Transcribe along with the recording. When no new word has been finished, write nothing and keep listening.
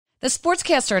The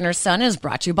Sportscaster and Her Son is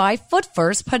brought to you by Foot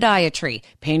First Podiatry.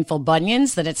 Painful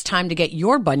bunions? Then it's time to get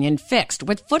your bunion fixed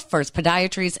with Foot First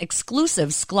Podiatry's exclusive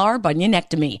Sklar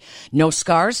bunionectomy. No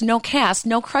scars, no cast,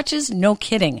 no crutches, no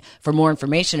kidding. For more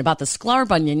information about the Sklar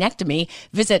bunionectomy,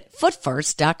 visit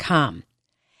footfirst.com.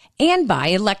 And by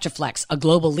Electroflex, a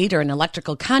global leader in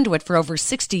electrical conduit for over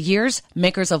 60 years,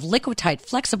 makers of Liquatite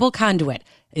flexible conduit,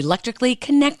 electrically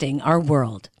connecting our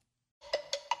world.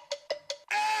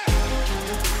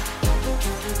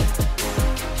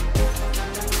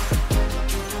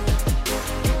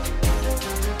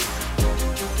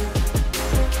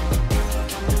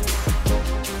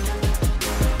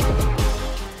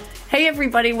 Hey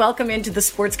everybody, welcome into the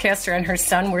Sportscaster and Her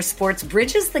Son, where sports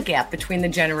bridges the gap between the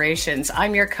generations.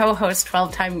 I'm your co-host,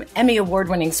 12-time Emmy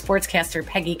Award-winning sportscaster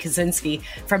Peggy Kaczynski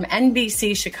from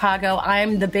NBC Chicago.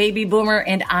 I'm the baby boomer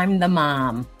and I'm the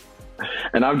mom.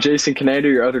 And I'm Jason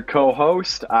Canader, your other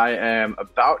co-host. I am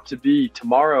about to be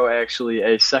tomorrow, actually,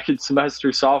 a second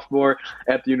semester sophomore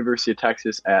at the University of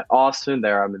Texas at Austin.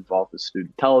 There I'm involved with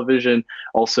student television,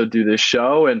 also do this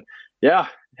show. And yeah,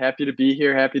 happy to be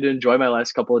here. Happy to enjoy my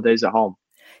last couple of days at home.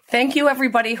 Thank you,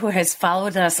 everybody who has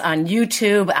followed us on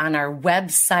YouTube, on our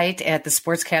website at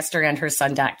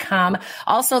thesportscasterandherson.com.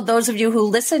 Also, those of you who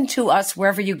listen to us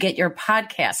wherever you get your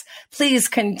podcasts, please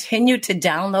continue to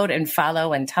download and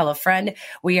follow and tell a friend.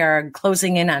 We are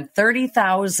closing in on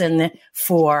 30,000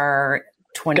 for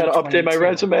 2022. Got to update my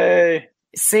resume.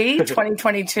 See,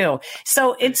 2022.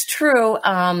 So it's true.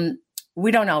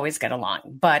 We don't always get along,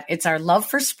 but it's our love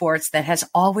for sports that has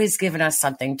always given us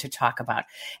something to talk about.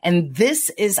 And this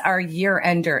is our year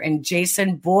ender. And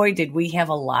Jason, boy, did we have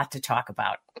a lot to talk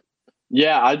about.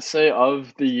 Yeah, I'd say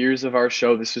of the years of our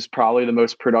show, this is probably the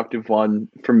most productive one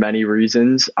for many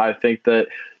reasons. I think that,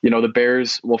 the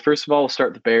Bears, well, first of all, we'll start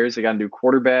with the Bears. They got a new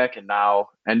quarterback and now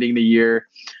ending the year,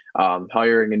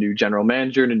 hiring a new general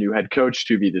manager and a new head coach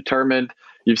to be determined.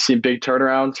 You've seen big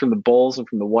turnarounds from the Bulls and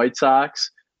from the White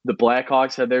Sox. The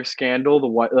Blackhawks had their scandal.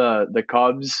 The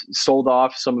Cubs sold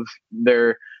off some of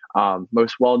their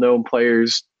most well-known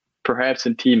players, perhaps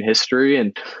in team history,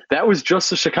 and that was just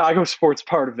the Chicago sports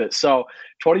part of it. So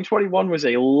 2021 was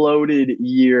a loaded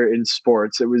year in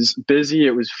sports. It was busy.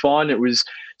 It was fun. It was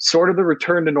sort of the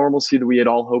return to normalcy that we had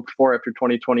all hoped for after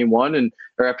 2021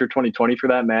 or after 2020 for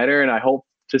that matter, and I hope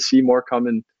to see more come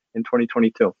in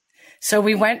 2022. So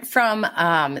we went from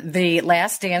the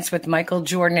Last Dance with Michael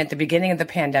Jordan at the beginning of the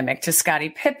pandemic to Scottie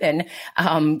Pippen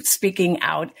speaking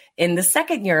out in the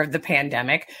second year of the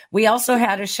pandemic. We also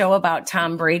had a show about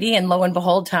Tom Brady, and lo and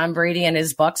behold, Tom Brady and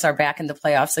his Bucks are back in the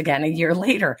playoffs again a year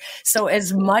later. So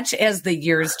as much as the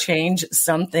years change,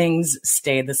 some things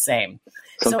stay the same.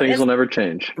 Some things will never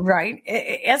change. Right.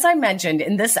 As I mentioned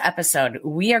in this episode,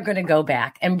 we are going to go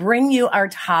back and bring you our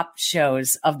top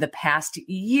shows of the past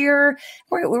year.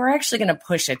 We're actually going to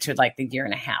push it to like the year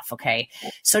and a half. Okay.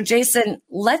 So Jason,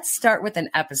 let's start with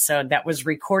an episode that was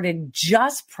recorded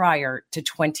just prior to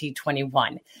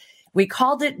 2021. We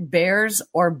called it Bears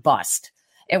or Bust.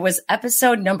 It was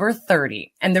episode number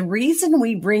 30. And the reason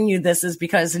we bring you this is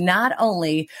because not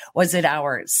only was it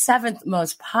our seventh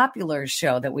most popular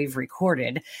show that we've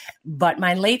recorded, but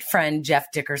my late friend,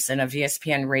 Jeff Dickerson of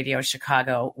ESPN Radio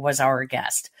Chicago, was our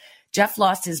guest. Jeff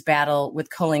lost his battle with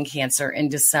colon cancer in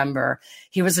December.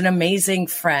 He was an amazing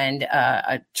friend,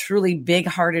 a truly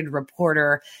big-hearted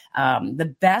reporter,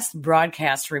 the best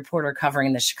broadcast reporter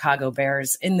covering the Chicago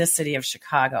Bears in the city of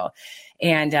Chicago.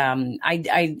 And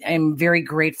I am very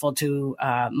grateful to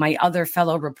my other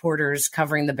fellow reporters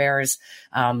covering the Bears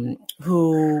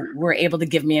who were able to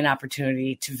give me an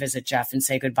opportunity to visit Jeff and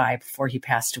say goodbye before he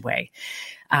passed away.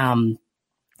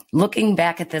 Looking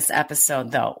back at this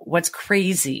episode, though, what's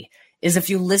crazy is if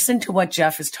you listen to what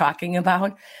Jeff is talking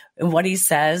about and what he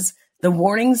says, the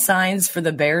warning signs for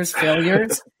the Bears'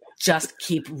 failures just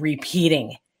keep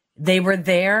repeating. They were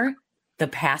there the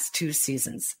past two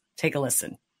seasons. Take a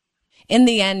listen. In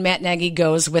the end, Matt Nagy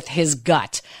goes with his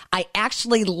gut. I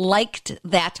actually liked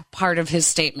that part of his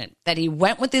statement, that he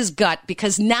went with his gut,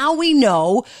 because now we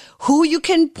know who you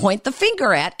can point the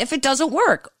finger at if it doesn't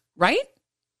work, right?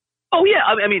 Oh, yeah.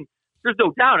 I mean, there's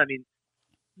no doubt. I mean,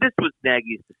 this was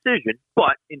Nagy's decision,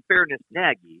 but in fairness,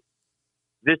 Nagy,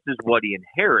 this is what he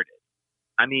inherited.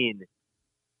 I mean,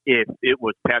 if it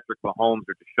was Patrick Mahomes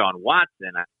or Deshaun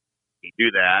Watson, he'd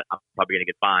do that. I'm probably going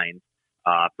to get fined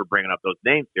for bringing up those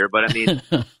names here. But I mean,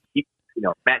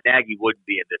 Matt Nagy wouldn't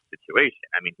be in this situation.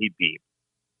 I mean, he'd be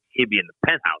in the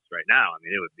penthouse right now. I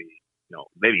mean, it would be,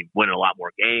 maybe winning a lot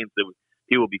more games.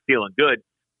 He will be feeling good.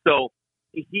 So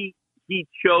he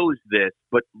chose this,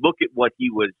 but look at what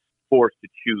he was forced to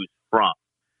choose from.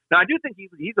 Now, I do think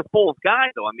he's a Foles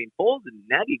guy, though. I mean, Foles and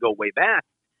Nagy go way back,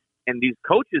 and these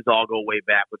coaches all go way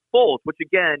back with Foles, which,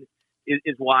 again,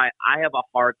 is why I have a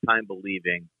hard time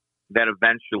believing that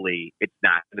eventually it's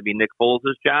not going to be Nick Foles'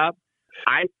 job.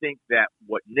 I think that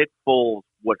what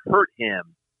hurt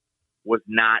him was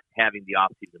not having the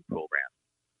offseason program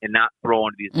and not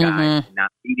throwing to these guys and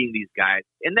not feeding these guys.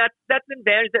 And that's an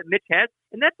advantage that Mitch has,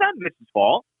 and that's not Mitch's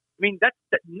fault. I mean, that's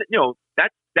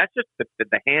just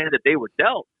the hand that they were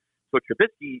dealt. So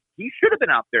Trubisky, he should have been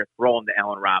out there throwing to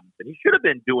Allen Robinson. He should have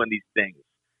been doing these things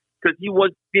because he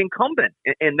was the incumbent,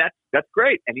 and that's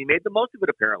great. And he made the most of it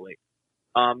apparently.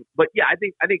 But yeah, I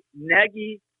think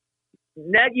Nagy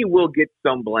will get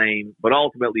some blame, but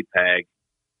ultimately, Peg,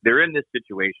 they're in this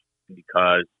situation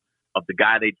because of the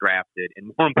guy they drafted,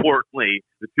 and more importantly,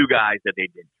 the two guys that they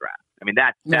didn't draft. I mean,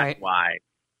 that's right. Why.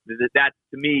 That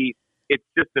to me, it's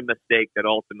just a mistake that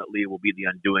ultimately will be the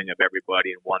undoing of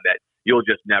everybody, and one that you'll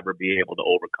just never be able to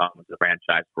overcome as a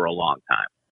franchise for a long time.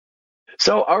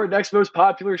 So our next most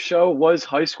popular show was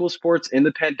High School Sports in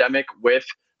the Pandemic with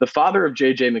the father of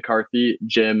J.J. McCarthy,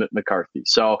 Jim McCarthy.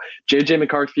 So J.J.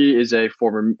 McCarthy is a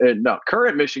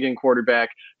current Michigan quarterback,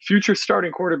 future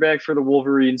starting quarterback for the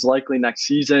Wolverines, likely next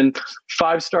season,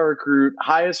 5-star recruit,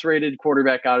 highest rated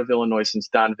quarterback out of Illinois since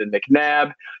Donovan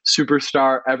McNabb,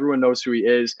 superstar. Everyone knows who he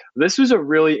is. This was a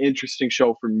really interesting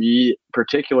show for me,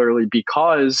 particularly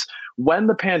because when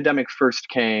the pandemic first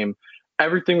came,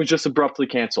 everything was just abruptly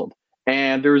canceled.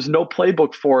 And there was no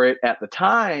playbook for it at the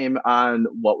time on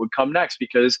what would come next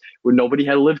because nobody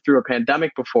had lived through a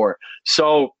pandemic before.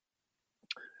 So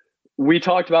we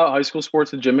talked about high school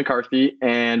sports with Jim McCarthy,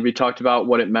 and we talked about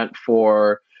what it meant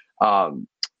for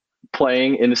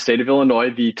playing in the state of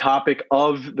Illinois. The topic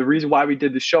of the reason why we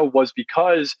did the show was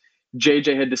because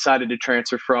JJ had decided to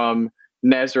transfer from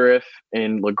Nazareth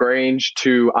in LaGrange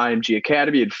to IMG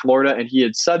Academy in Florida. And he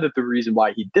had said that the reason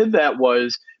why he did that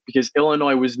was because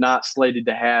Illinois was not slated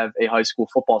to have a high school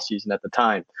football season at the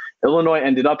time. Illinois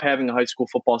ended up having a high school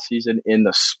football season in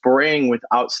the spring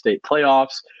without state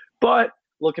playoffs. But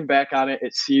looking back on it,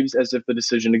 it seems as if the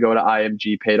decision to go to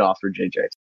IMG paid off for JJ.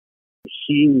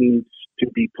 He needs to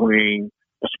be playing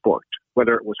a sport,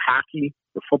 whether it was hockey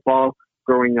or football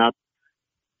growing up.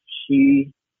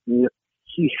 He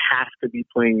has to be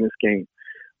playing this game.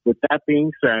 With that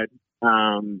being said,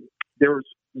 there was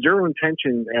zero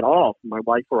intention at all from my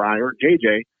wife or I or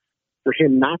JJ for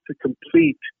him not to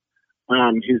complete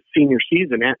his senior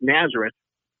season at Nazareth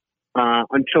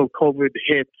until COVID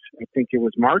hit. I think it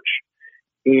was March.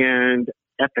 And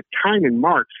at the time in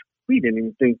March, we didn't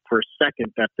even think for a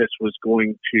second that this was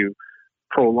going to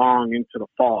prolong into the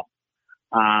fall.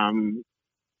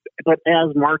 But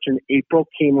as March and April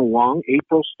came along,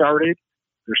 April started.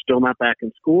 They're still not back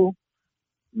in school.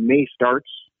 May starts.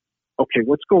 Okay,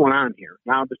 what's going on here?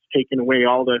 Now that's taken away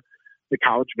all the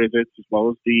college visits as well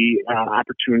as the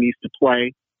opportunities to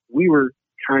play. We were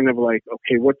kind of like,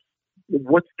 okay,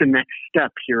 what's the next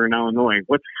step here in Illinois?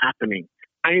 What's happening?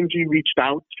 IMG reached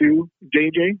out to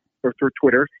JJ through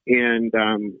Twitter and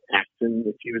asked him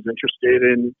if he was interested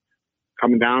in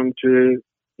coming down to,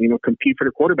 compete for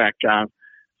the quarterback job.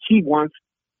 He wants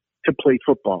to play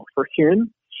football. For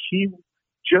him, he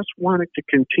just wanted to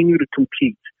continue to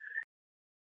compete.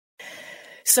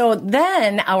 So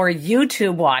then our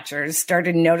YouTube watchers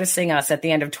started noticing us at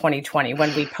the end of 2020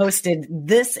 when we posted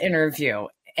this interview.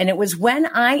 And it was when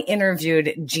I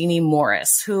interviewed Jeannie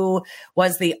Morris, who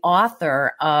was the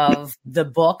author of the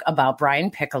book about Brian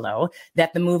Piccolo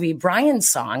that the movie Brian's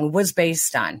Song was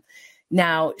based on.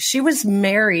 Now, she was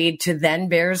married to then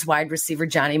Bears wide receiver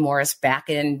Johnny Morris back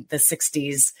in the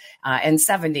 60s and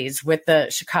 70s with the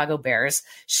Chicago Bears.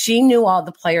 She knew all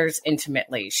the players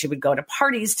intimately. She would go to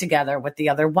parties together with the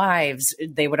other wives.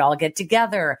 They would all get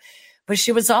together. But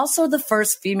she was also the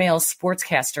first female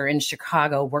sportscaster in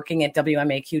Chicago working at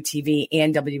WMAQ TV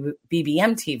and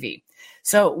WBBM TV.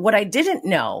 So what I didn't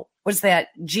know was that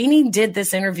Jeannie did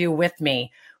this interview with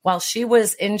me while she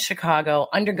was in Chicago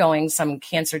undergoing some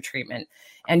cancer treatment.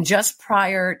 And just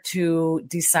prior to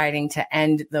deciding to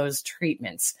end those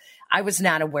treatments, I was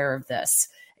not aware of this.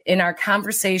 In our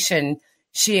conversation,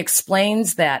 she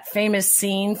explains that famous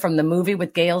scene from the movie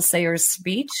with Gale Sayers'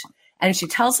 speech, and she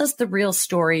tells us the real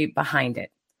story behind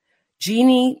it.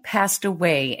 Jeannie passed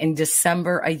away in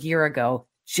December a year ago,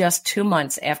 just 2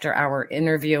 months after our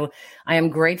interview. I am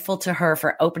grateful to her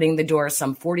for opening the door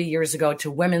some 40 years ago to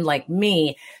women like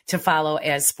me to follow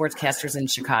as sportscasters in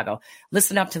Chicago.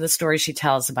 Listen up to the story she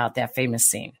tells about that famous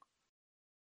scene.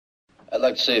 I'd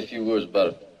like to say a few words about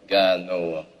a guy I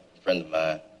know, a friend of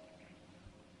mine.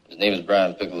 His name is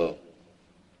Brian Piccolo,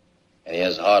 and he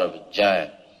has the heart of a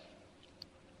giant.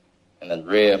 and that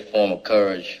rare form of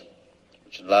courage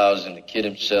which allows him to kid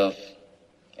himself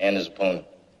and his opponent,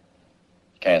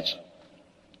 cancer.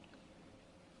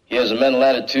 He has a mental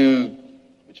attitude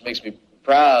which makes me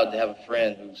proud to have a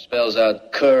friend who spells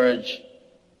out courage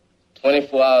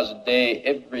 24 hours a day,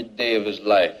 every day of his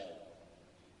life.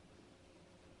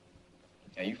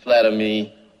 Now, you flatter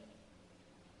me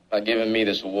by giving me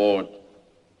this award.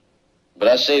 But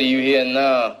I say to you here and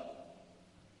now,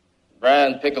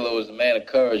 Brian Piccolo is the man of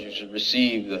courage who should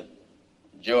receive the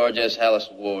George S.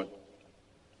 Hallis Award.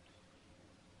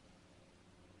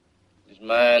 It's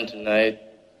mine tonight,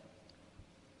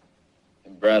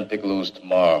 and Brian Piccolo's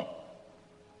tomorrow.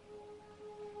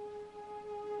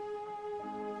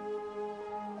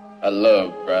 I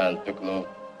love Brian Piccolo,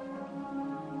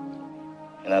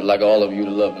 and I'd like all of you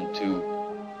to love him too.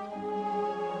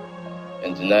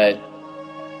 And tonight,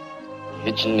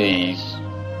 hit your knees.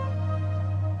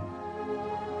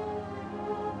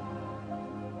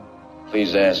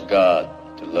 Please ask God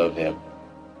to love him.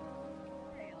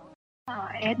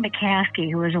 Ed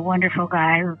McCaskey, who was a wonderful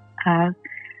guy,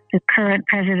 the current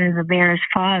president of the Bears'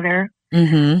 father,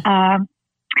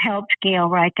 helped Gail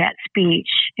write that speech.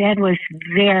 Ed was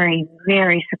very,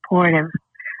 very supportive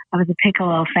of the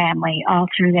Piccolo family all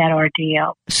through that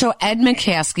ordeal. So Ed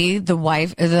McCaskey,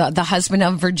 the husband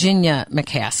of Virginia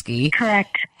McCaskey,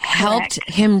 helped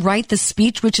him write the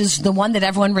speech, which is the one that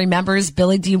everyone remembers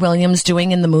Billy D. Williams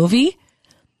doing in the movie?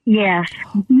 Yes.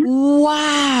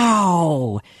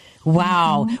 Wow.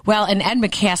 Well, and Ed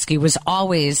McCaskey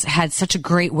had such a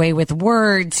great way with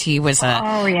words. He was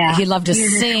he loved to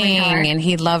sing, and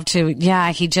he loved to,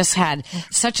 he just had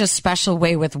such a special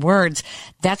way with words.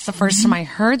 That's the first time I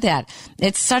heard that.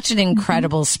 It's such an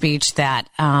incredible speech that,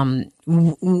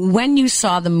 when you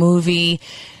saw the movie,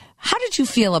 how did you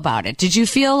feel about it? Did you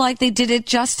feel like they did it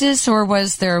justice, or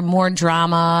was there more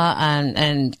drama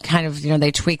and kind of,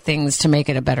 they tweak things to make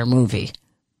it a better movie?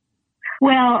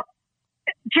 Well,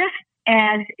 just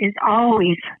as is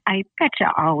always, I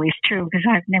betcha always true, because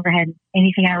I've never had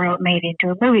anything I wrote made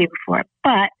into a movie before.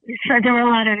 But so there were a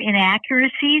lot of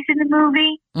inaccuracies in the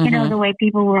movie, the way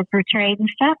people were portrayed and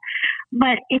stuff.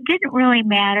 But it didn't really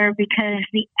matter because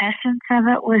the essence of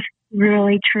it was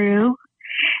really true.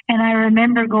 And I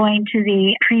remember going to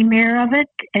the premiere of it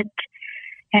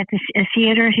at the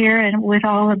theater here, and with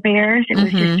all the Bears. It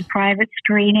was just a private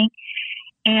screening,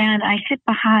 and I sat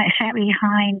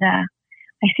behind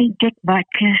I think Dick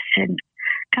Butkus and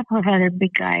a couple of other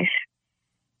big guys,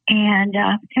 and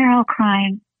they're all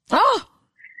crying. Oh.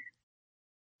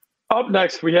 Up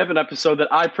next, we have an episode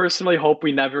that I personally hope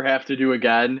we never have to do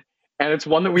again. And it's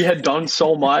one that we had done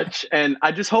so much, and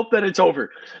I just hope that it's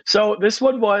over. So this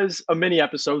one was a mini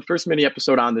episode, first mini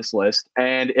episode on this list.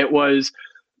 And it was,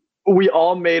 we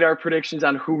all made our predictions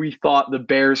on who we thought the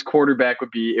Bears quarterback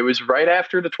would be. It was right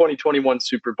after the 2021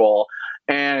 Super Bowl.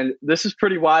 And this is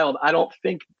pretty wild. I don't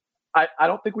think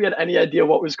we had any idea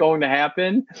what was going to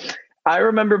happen. I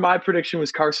remember my prediction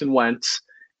was Carson Wentz,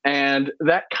 and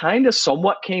that kind of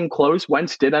somewhat came close.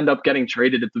 Wentz did end up getting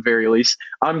traded at the very least.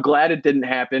 I'm glad it didn't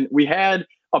happen. We had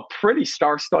a pretty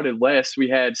star-studded list. We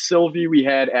had Sylvie, we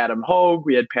had Adam Hogue,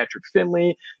 we had Patrick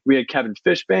Finley, we had Kevin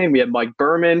Fishbane, we had Mike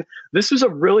Berman. This was a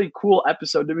really cool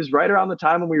episode. It was right around the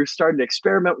time when we were starting to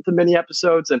experiment with the mini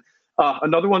episodes, and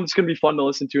another one that's going to be fun to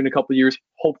listen to in a couple of years,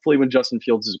 hopefully when Justin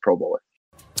Fields is a Pro Bowler.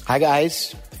 Hi,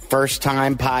 guys.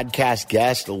 First-time podcast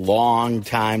guest,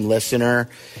 long-time listener.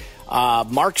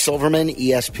 Mark Silverman,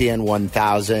 ESPN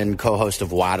 1000, co-host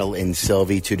of Waddle and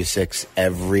Sylvie 2 to 6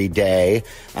 every day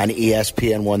on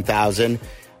ESPN 1000.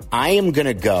 I am going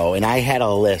to go, and I had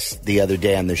a list the other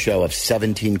day on the show of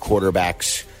 17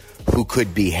 quarterbacks who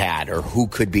could be had or who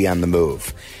could be on the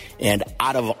move. And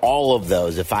out of all of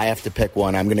those, if I have to pick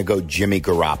one, I'm going to go Jimmy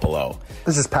Garoppolo.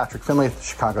 This is Patrick Finley of the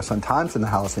Chicago Sun-Times and the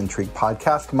Hallis Intrigue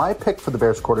podcast. My pick for the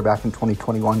Bears quarterback in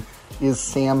 2021 is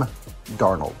Sam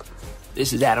Darnold.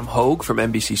 This is Adam Hogue from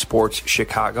NBC Sports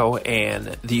Chicago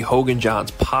and the Hogue and Johns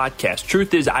podcast.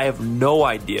 Truth is, I have no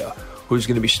idea who's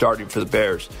going to be starting for the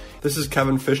Bears. This is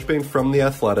Kevin Fishbane from The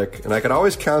Athletic, and I could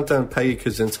always count on Peggy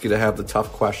Kaczynski to have the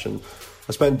tough question.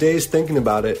 I spent days thinking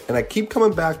about it, and I keep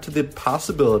coming back to the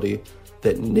possibility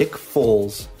that Nick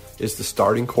Foles is the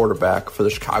starting quarterback for the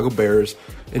Chicago Bears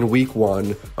in Week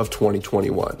 1 of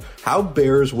 2021. How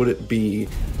Bears would it be?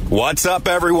 What's up,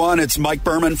 everyone? It's Mike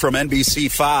Berman from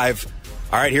NBC5.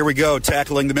 All right, here we go,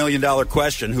 tackling the million-dollar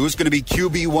question. Who's going to be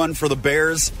QB1 for the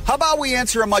Bears? How about we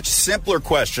answer a much simpler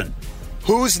question?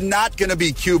 Who's not going to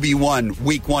be QB1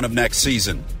 Week 1 of next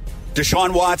season?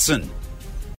 Deshaun Watson.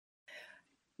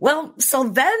 Well, so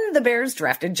then the Bears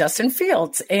drafted Justin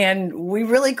Fields, and we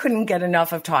really couldn't get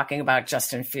enough of talking about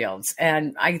Justin Fields.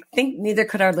 And I think neither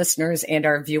could our listeners and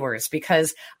our viewers,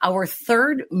 because our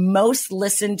third most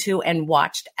listened to and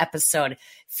watched episode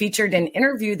featured an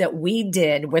interview that we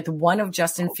did with one of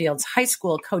Justin Fields' high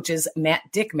school coaches, Matt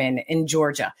Dickman, in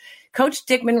Georgia. Coach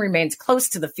Dickman remains close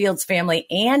to the Fields family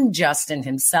and Justin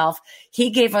himself.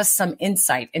 He gave us some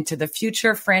insight into the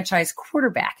future franchise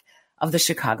quarterback of the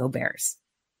Chicago Bears.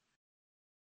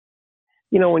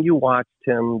 You know, when you watched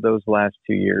him those last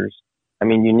 2 years, I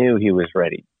mean, you knew he was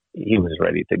ready. He was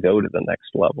ready to go to the next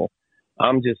level.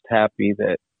 I'm just happy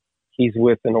that he's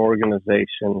with an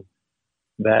organization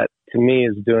that, to me,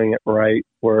 is doing it right,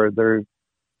 where they're,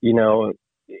 you know,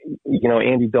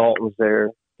 Andy Dalton's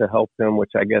there to help him,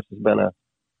 which I guess has been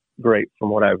great from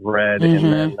what I've read. Mm-hmm.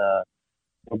 And then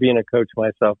being a coach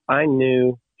myself, I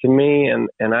knew, to me,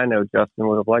 and I know Justin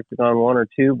would have liked to gone 1 or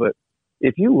 2, but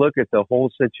if you look at the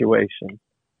whole situation,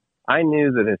 I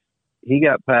knew that if he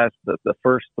got past the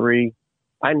first 3,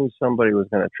 I knew somebody was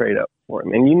going to trade up for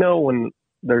him. And you know, when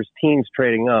there's teams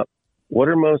trading up, what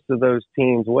are most of those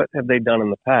teams? What have they done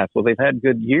in the past? Well, they've had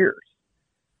good years.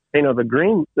 You know,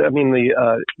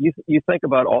 you think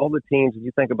about all the teams,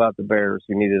 you think about the Bears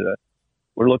who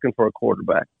we're looking for a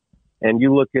quarterback. And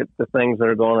you look at the things that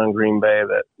are going on in Green Bay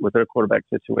that with their quarterback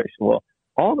situation. Well,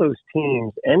 all those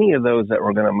teams, any of those that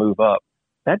were going to move up,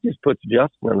 that just puts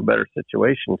Justin in a better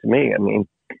situation to me. I mean,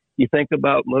 you think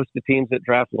about most of the teams that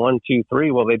draft 1, 2,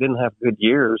 3, well, they didn't have good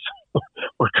years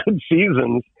or good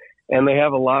seasons, and they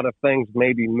have a lot of things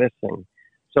maybe missing.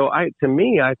 So to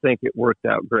me, I think it worked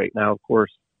out great. Now, of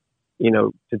course, you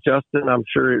know, to Justin, I'm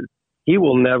sure he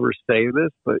will never say this,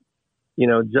 but, you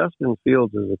know, Justin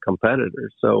Fields is a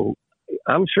competitor. So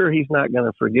I'm sure he's not going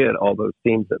to forget all those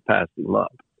teams that passed him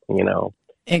up, you know.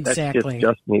 Exactly. That's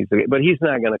just needs to, but he's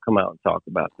not going to come out and talk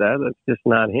about that. That's just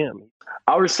not him.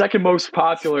 Our second most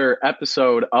popular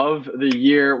episode of the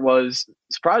year was,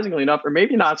 surprisingly enough, or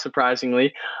maybe not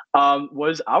surprisingly,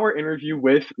 was our interview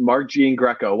with Mark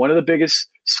Giangreco. One of the biggest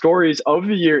stories of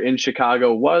the year in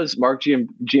Chicago was Mark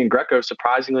Giangreco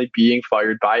surprisingly being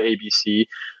fired by ABC.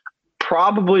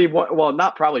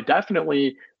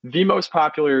 Definitely the most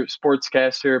popular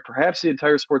sportscaster, perhaps the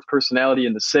entire sports personality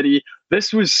in the city.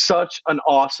 This was such an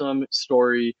awesome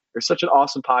story, or such an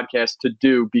awesome podcast to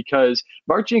do, because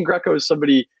Mark Giangreco is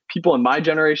somebody people in my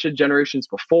generation, generations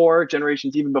before,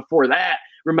 generations even before that,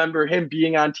 remember him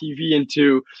being on TV, and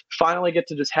to finally get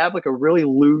to just have like a really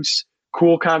loose,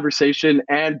 cool conversation,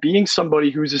 and being somebody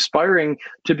who's aspiring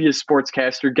to be a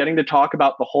sportscaster, getting to talk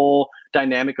about the whole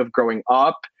dynamic of growing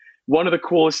up. One of the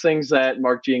coolest things that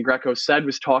Mark Giangreco said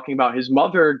was talking about his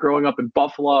mother growing up in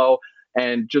Buffalo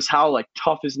and just how like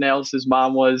tough as nails his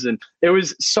mom was. And it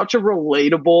was such a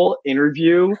relatable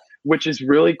interview, which is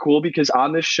really cool, because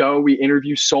on this show, we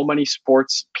interview so many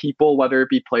sports people, whether it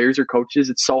be players or coaches.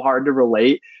 It's so hard to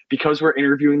relate because we're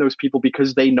interviewing those people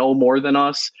because they know more than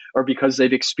us, or because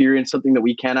they've experienced something that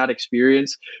we cannot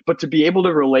experience. But to be able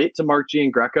to relate to Mark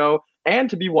Giangreco, and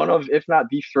to be one of, if not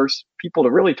the first people to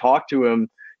really talk to him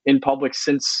in public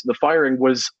since the firing,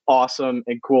 was awesome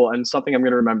and cool, and something I'm going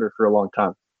to remember for a long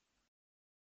time.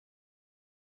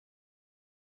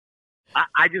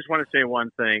 I just want to say one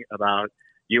thing about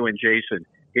you and Jason.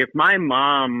 If my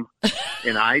mom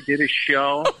and I did a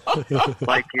show,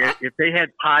 like if they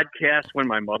had podcasts when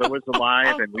my mother was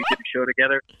alive and we did a show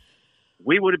together,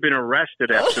 we would have been arrested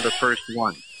after the first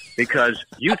one. Because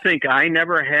you think I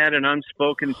never had an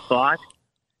unspoken thought?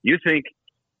 You think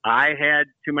I had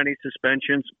too many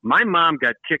suspensions? My mom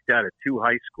got kicked out of 2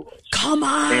 high schools. Come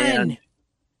on! And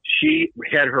she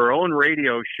had her own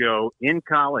radio show in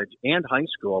college and high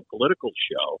school, a political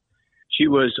show. She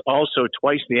was also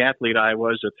twice the athlete I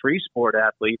was, a 3-sport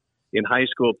athlete in high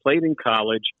school, played in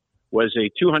college, was a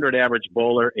 200 average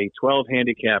bowler, a 12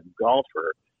 handicap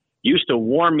golfer, used to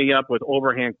warm me up with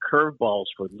overhand curveballs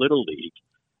for Little League.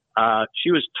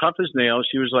 She was tough as nails.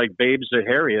 She was like Babe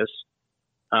Zaharias.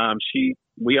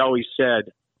 We always said,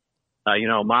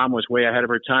 Mom was way ahead of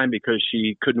her time because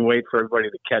she couldn't wait for everybody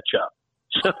to catch up.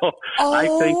 So I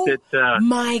think that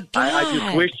my God. I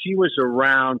just wish she was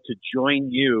around to join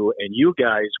you, and you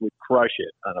guys would crush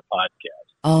it on a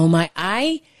podcast. Oh my!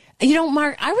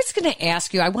 Mark, I was going to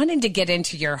ask you. I wanted to get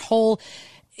into your whole.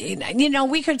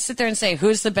 We could sit there and say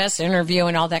who's the best interview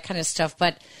and all that kind of stuff,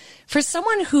 but for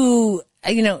someone who.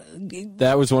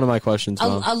 That was one of my questions,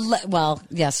 Mom. Well,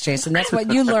 yes, Jason, that's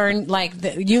what you learn.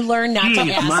 You learn not to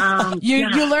ask. Mom,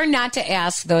 you learn not to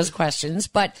ask those questions.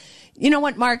 But you know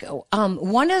what, Mark?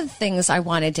 One of the things I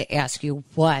wanted to ask you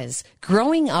was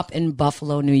growing up in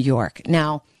Buffalo, New York.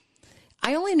 Now,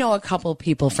 I only know a couple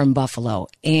people from Buffalo,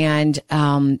 and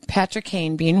Patrick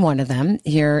Kane being one of them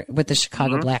here with the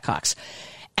Chicago Blackhawks.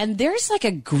 And there's like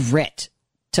a grit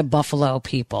to Buffalo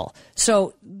people.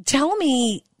 So tell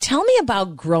me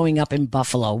about growing up in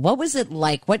Buffalo. What was it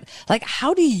like?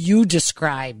 How do you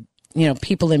describe,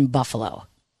 people in Buffalo?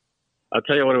 I'll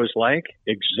tell you what it was like.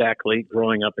 Exactly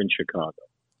growing up in Chicago.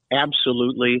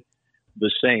 Absolutely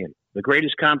the same. The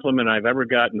greatest compliment I've ever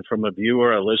gotten from a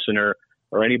viewer, a listener,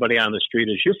 or anybody on the street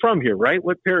is, "You're from here, right?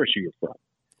 What parish are you from?"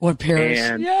 What parish?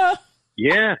 And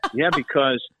yeah,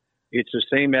 because it's the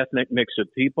same ethnic mix of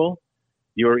people.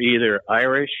 You're either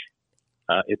Irish,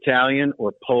 Italian,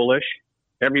 or Polish.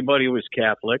 Everybody was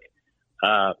Catholic.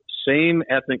 Same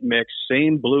ethnic mix,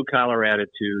 same blue-collar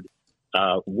attitude.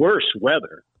 Worse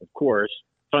weather, of course.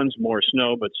 Tons more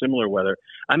snow, but similar weather.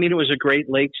 I mean, it was a Great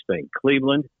Lakes thing.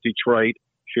 Cleveland, Detroit,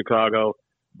 Chicago,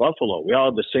 Buffalo. We all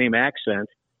have the same accent.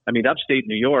 I mean, upstate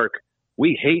New York,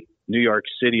 we hate New York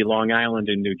City, Long Island,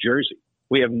 and New Jersey.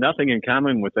 We have nothing in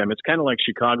common with them. It's kind of like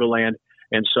Chicagoland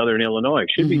and Southern Illinois.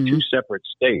 It should be two separate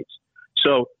states.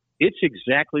 So it's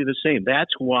exactly the same.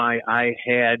 That's why I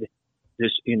had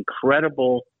this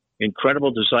incredible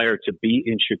desire to be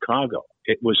in Chicago.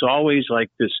 It was always like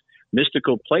this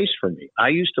mystical place for me. I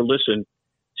used to listen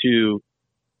to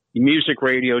music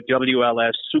radio,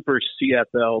 WLS, Super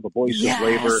CFL, the Voice of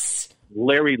Labor.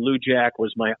 Larry Lujak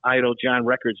was my idol. John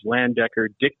Records Landecker,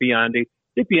 Dick Biondi.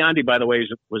 Dick Biondi, by the way,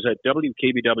 was at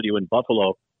WKBW in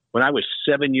Buffalo when I was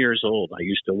 7 years old. I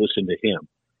used to listen to him.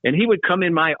 And he would come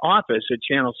in my office at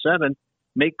Channel 7,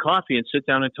 make coffee, and sit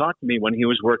down and talk to me when he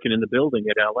was working in the building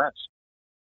at LS.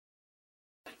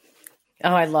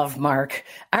 Oh, I love Mark.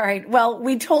 All right. Well,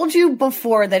 we told you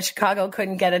before that Chicago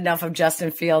couldn't get enough of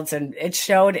Justin Fields, and it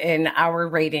showed in our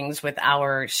ratings with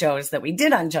our shows that we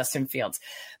did on Justin Fields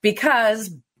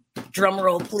because, drum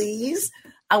roll please,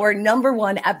 our number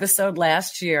one episode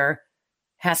last year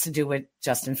has to do with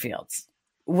Justin Fields.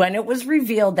 When it was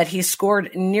revealed that he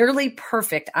scored nearly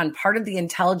perfect on part of the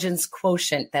intelligence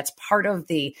quotient, that's part of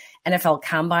the NFL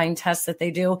Combine test that they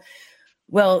do.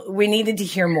 Well, we needed to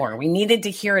hear more. We needed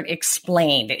to hear it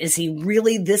explained. Is he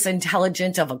really this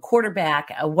intelligent of a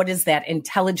quarterback? What does that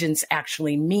intelligence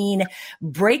actually mean?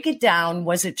 Break it down.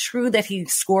 Was it true that he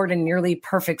scored a nearly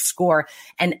perfect score?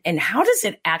 And how does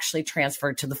it actually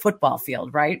transfer to the football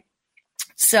field, right?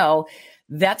 So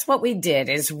that's what we did,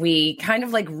 is we kind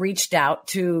of reached out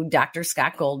to Dr.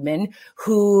 Scott Goldman,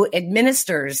 who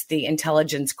administers the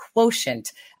intelligence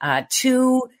quotient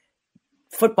to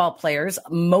football players,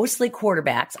 mostly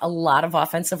quarterbacks, a lot of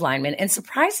offensive linemen, and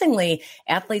surprisingly,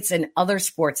 athletes in other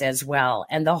sports as well.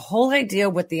 And the whole idea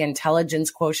with the intelligence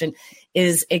quotient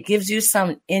is it gives you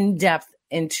some in-depth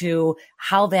into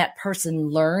how that person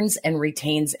learns and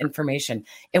retains information.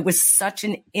 It was such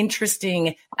an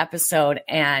interesting episode,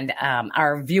 and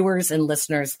our viewers and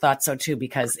listeners thought so too,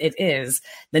 because it is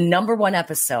the number one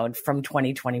episode from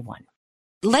 2021.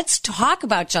 Let's talk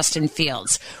about Justin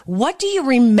Fields. What do you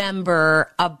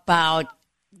remember about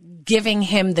giving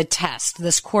him the test,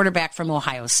 this quarterback from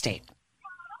Ohio State?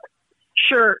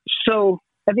 Sure. So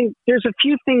I think there's a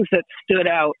few things that stood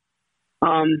out.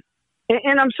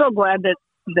 And I'm so glad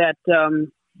that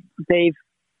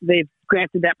they've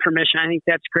granted that permission. I think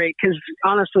that's great because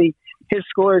honestly, his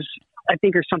scores I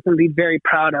think are something to be very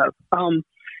proud of.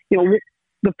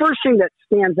 The first thing that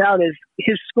stands out is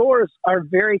his scores are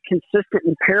very consistent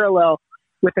and parallel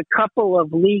with a couple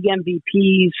of league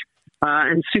MVPs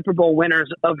and Super Bowl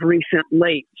winners of recent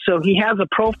late. So he has a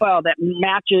profile that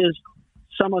matches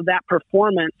some of that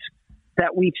performance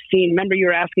that we've seen. Remember, you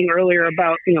were asking earlier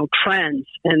about, trends.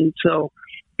 And so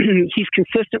he's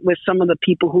consistent with some of the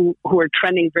people who are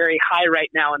trending very high right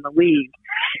now in the league.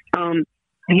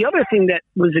 The other thing that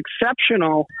was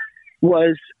exceptional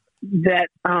was that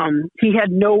he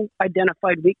had no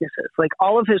identified weaknesses. Like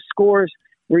all of his scores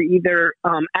were either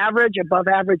average, above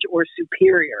average, or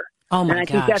superior. Oh my and I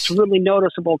think that's really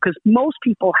noticeable because most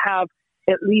people have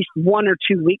at least one or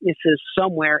two weaknesses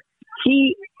somewhere.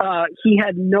 He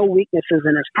had no weaknesses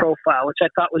in his profile, which I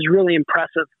thought was really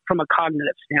impressive from a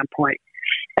cognitive standpoint.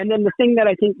 And then the thing that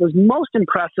I think was most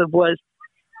impressive was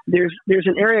there's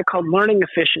an area called learning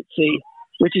efficiency,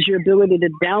 which is your ability to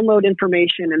download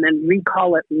information and then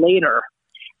recall it later.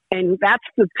 And that's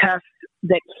the test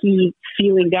that he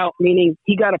ceilinged out, meaning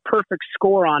he got a perfect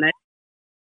score on it.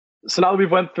 So now that we've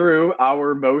went through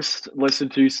our most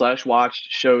listened to /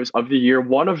 watched shows of the year,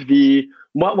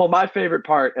 my favorite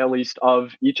part, at least,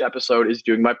 of each episode is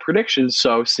doing my predictions.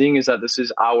 So seeing as that this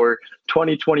is our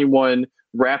 2021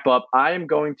 wrap up, I am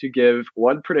going to give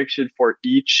one prediction for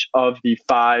each of the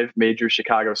 5 major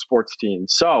Chicago sports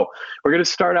teams. So we're going to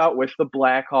start out with the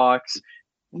Blackhawks.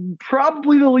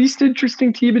 Probably the least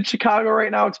interesting team in Chicago right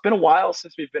now. It's been a while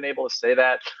since we've been able to say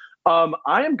that.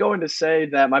 I am going to say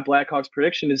that my Blackhawks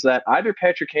prediction is that either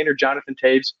Patrick Kane or Jonathan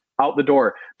Toews out the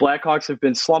door. Blackhawks have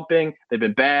been slumping. They've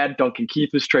been bad. Duncan Keith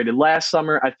was traded last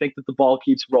summer. I think that the ball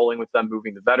keeps rolling with them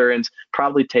moving the veterans.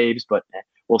 Probably Toews, but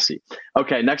we'll see.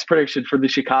 Okay, next prediction for the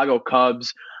Chicago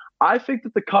Cubs. I think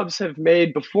that the Cubs have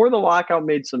before the lockout,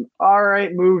 made some all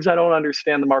right moves. I don't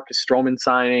understand the Marcus Stroman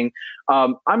signing.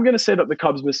 I'm going to say that the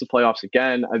Cubs miss the playoffs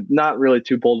again. I'm not really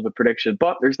too bold of a prediction,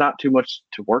 but there's not too much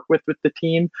to work with the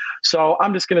team. So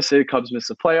I'm just going to say the Cubs miss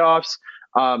the playoffs.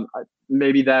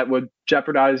 Maybe that would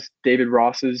jeopardize David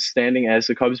Ross's standing as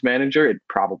the Cubs manager. It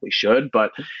probably should,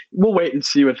 but we'll wait and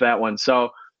see with that one. So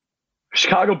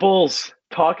Chicago Bulls,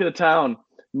 talk of the town.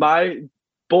 My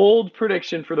bold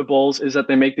prediction for the Bulls is that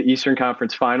they make the Eastern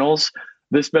Conference Finals.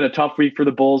 This has been a tough week for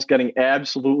the Bulls, getting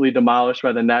absolutely demolished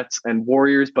by the Nets and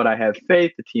Warriors, but I have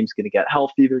faith the team's going to get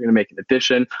healthy. They're going to make an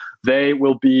addition. They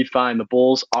will be fine. The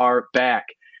Bulls are back.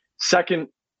 Second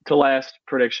to last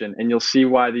prediction, and you'll see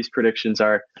why these predictions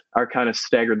are kind of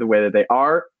staggered the way that they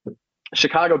are.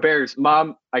 Chicago Bears.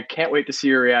 Mom, I can't wait to see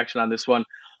your reaction on this one.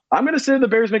 I'm going to say the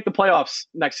Bears make the playoffs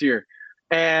next year.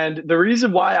 And the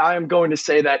reason why I am going to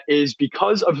say that is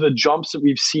because of the jumps that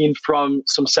we've seen from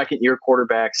some second-year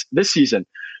quarterbacks this season.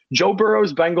 Joe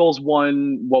Burrow's Bengals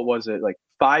won,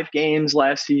 5 games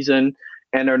last season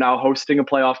and are now hosting a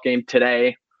playoff game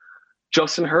today.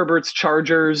 Justin Herbert's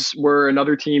Chargers were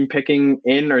another team picking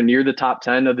in or near the top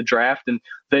 10 of the draft, and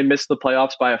they missed the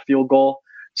playoffs by a field goal.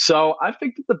 So I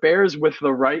think that the Bears, with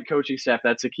the right coaching staff,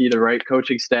 that's the key, the right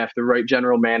coaching staff, the right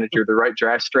general manager, the right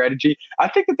draft strategy, I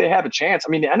think that they have a chance. I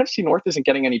mean, the NFC North isn't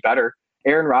getting any better.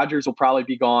 Aaron Rodgers will probably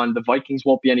be gone. The Vikings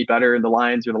won't be any better, and the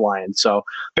Lions are the Lions. So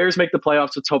Bears make the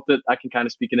playoffs. Let's hope that I can kind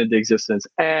of speak it into existence.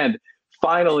 And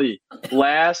finally,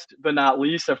 last but not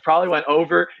least, I've probably went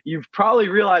over. You've probably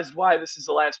realized why this is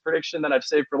the last prediction that I've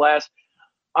saved for last.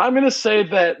 I'm going to say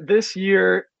that this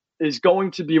year is going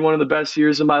to be one of the best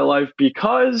years of my life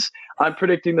because I'm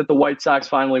predicting that the White Sox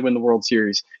finally win the World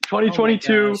Series.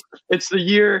 2022, it's the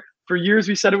year. For years,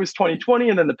 we said it was 2020,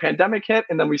 and then the pandemic hit,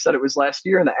 and then we said it was last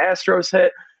year, and the Astros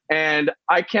hit. And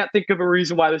I can't think of a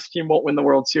reason why this team won't win the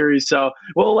World Series. So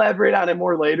we'll elaborate on it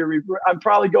more later. I'm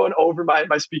probably going over my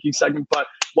speaking segment, but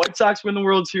White Sox win the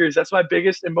World Series. That's my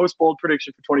biggest and most bold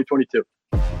prediction for 2022.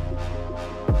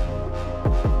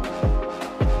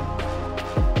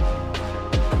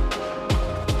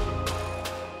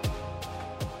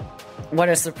 What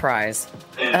a surprise.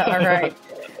 All right.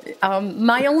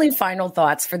 My only final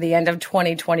thoughts for the end of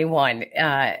 2021,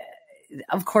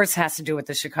 of course, has to do with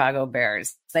the Chicago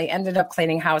Bears. They ended up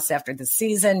cleaning house after the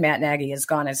season. Matt Nagy is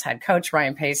gone as head coach.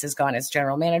 Ryan Pace is gone as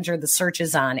general manager. The search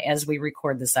is on as we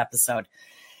record this episode,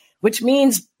 which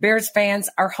means Bears fans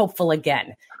are hopeful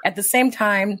again. At the same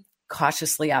time,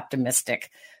 cautiously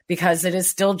optimistic, because it is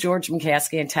still George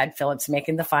McCaskey and Ted Phillips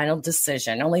making the final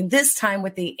decision, only this time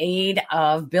with the aid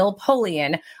of Bill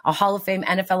Polian, a Hall of Fame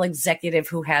NFL executive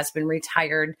who has been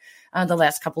retired the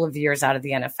last couple of years out of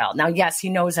the NFL. Now, yes, he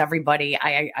knows everybody.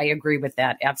 I agree with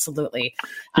that. Absolutely.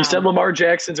 He said Lamar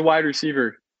Jackson's a wide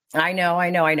receiver. I know.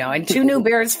 And 2 new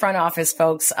Bears front office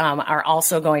folks are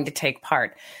also going to take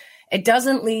part. It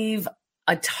doesn't leave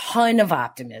a ton of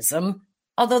optimism.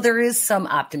 Although there is some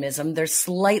optimism, they're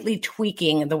slightly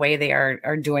tweaking the way they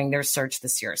are doing their search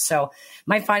this year. So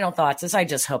my final thoughts is I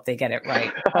just hope they get it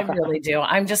right. I really do.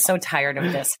 I'm just so tired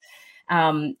of this.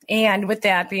 And with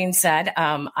that being said,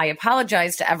 I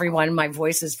apologize to everyone. My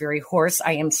voice is very hoarse.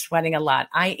 I am sweating a lot.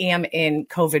 I am in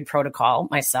COVID protocol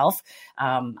myself.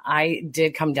 I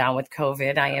did come down with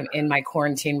COVID. I am in my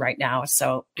quarantine right now.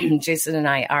 So Jason and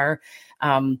I are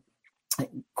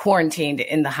quarantined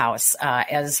in the house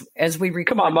as we record.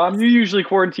 Come on, Mom. You usually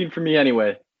quarantine for me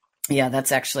anyway. Yeah,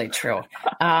 that's actually true.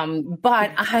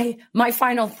 But my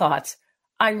final thoughts,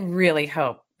 I really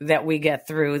hope that we get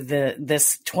through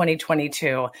this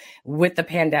 2022 with the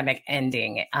pandemic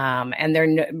ending, and there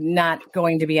not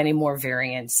going to be any more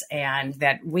variants, and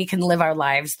that we can live our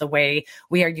lives the way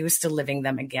we are used to living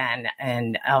them again,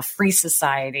 and a free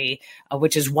society,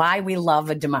 which is why we love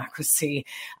a democracy,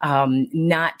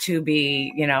 not to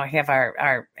be, have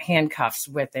our handcuffs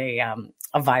with a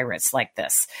virus like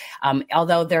this.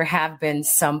 Although there have been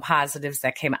some positives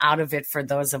that came out of it for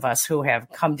those of us who have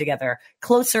come together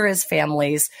closer as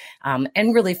families,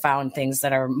 and really found things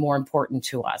that are more important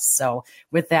to us. So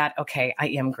with that, okay, I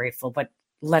am grateful, but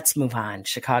let's move on.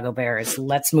 Chicago Bears,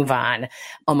 let's move on.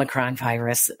 Omicron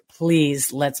virus,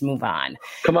 please, let's move on.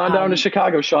 Come on down to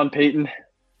Chicago, Sean Payton.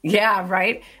 Yeah,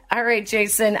 right. All right,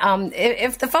 Jason.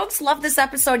 If the folks love this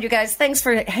episode, you guys, thanks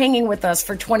for hanging with us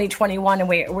for 2021. And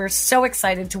we're so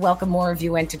excited to welcome more of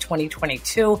you into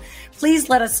 2022. Please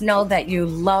let us know that you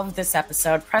love this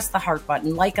episode. Press the heart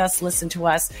button, like us, listen to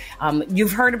us.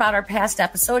 You've heard about our past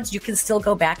episodes. You can still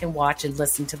go back and watch and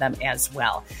listen to them as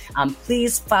well.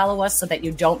 Please follow us so that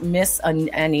you don't miss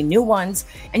any new ones.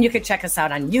 And you can check us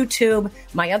out on YouTube.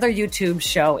 My other YouTube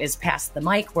show is Pass the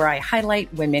Mic, where I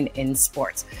highlight women in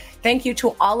sports. Thank you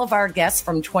to all of our guests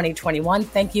from 2021.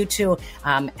 Thank you to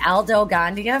Aldo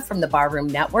Gandia from the Barroom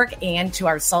Network and to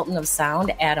our Sultan of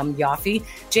Sound, Adam Yaffe.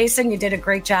 Jason, you did a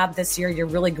great job this year. You're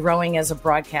really growing as a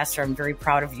broadcaster. I'm very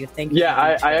proud of you. Thank you. Yeah,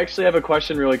 I actually have a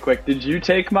question really quick. Did you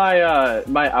take my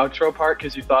my outro part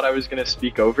because you thought I was going to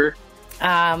speak over?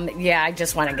 Yeah, I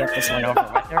just want to get this one over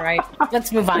with. All right,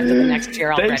 let's move on to the next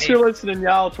year already. Thanks for listening,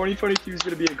 y'all. 2022 is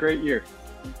going to be a great year.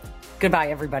 Goodbye,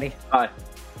 everybody. Bye.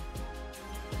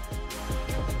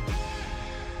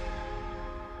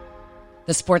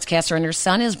 The Sportscaster and Her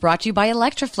Son is brought to you by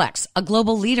Electroflex, a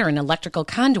global leader in electrical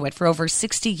conduit for over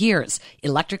 60 years,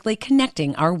 electrically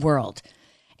connecting our world.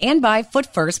 And by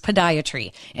Foot First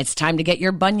Podiatry. It's time to get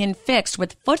your bunion fixed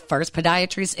with Foot First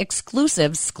Podiatry's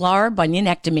exclusive Sklar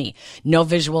bunionectomy. No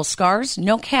visual scars,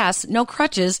 no casts, no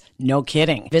crutches, no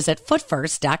kidding. Visit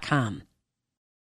footfirst.com.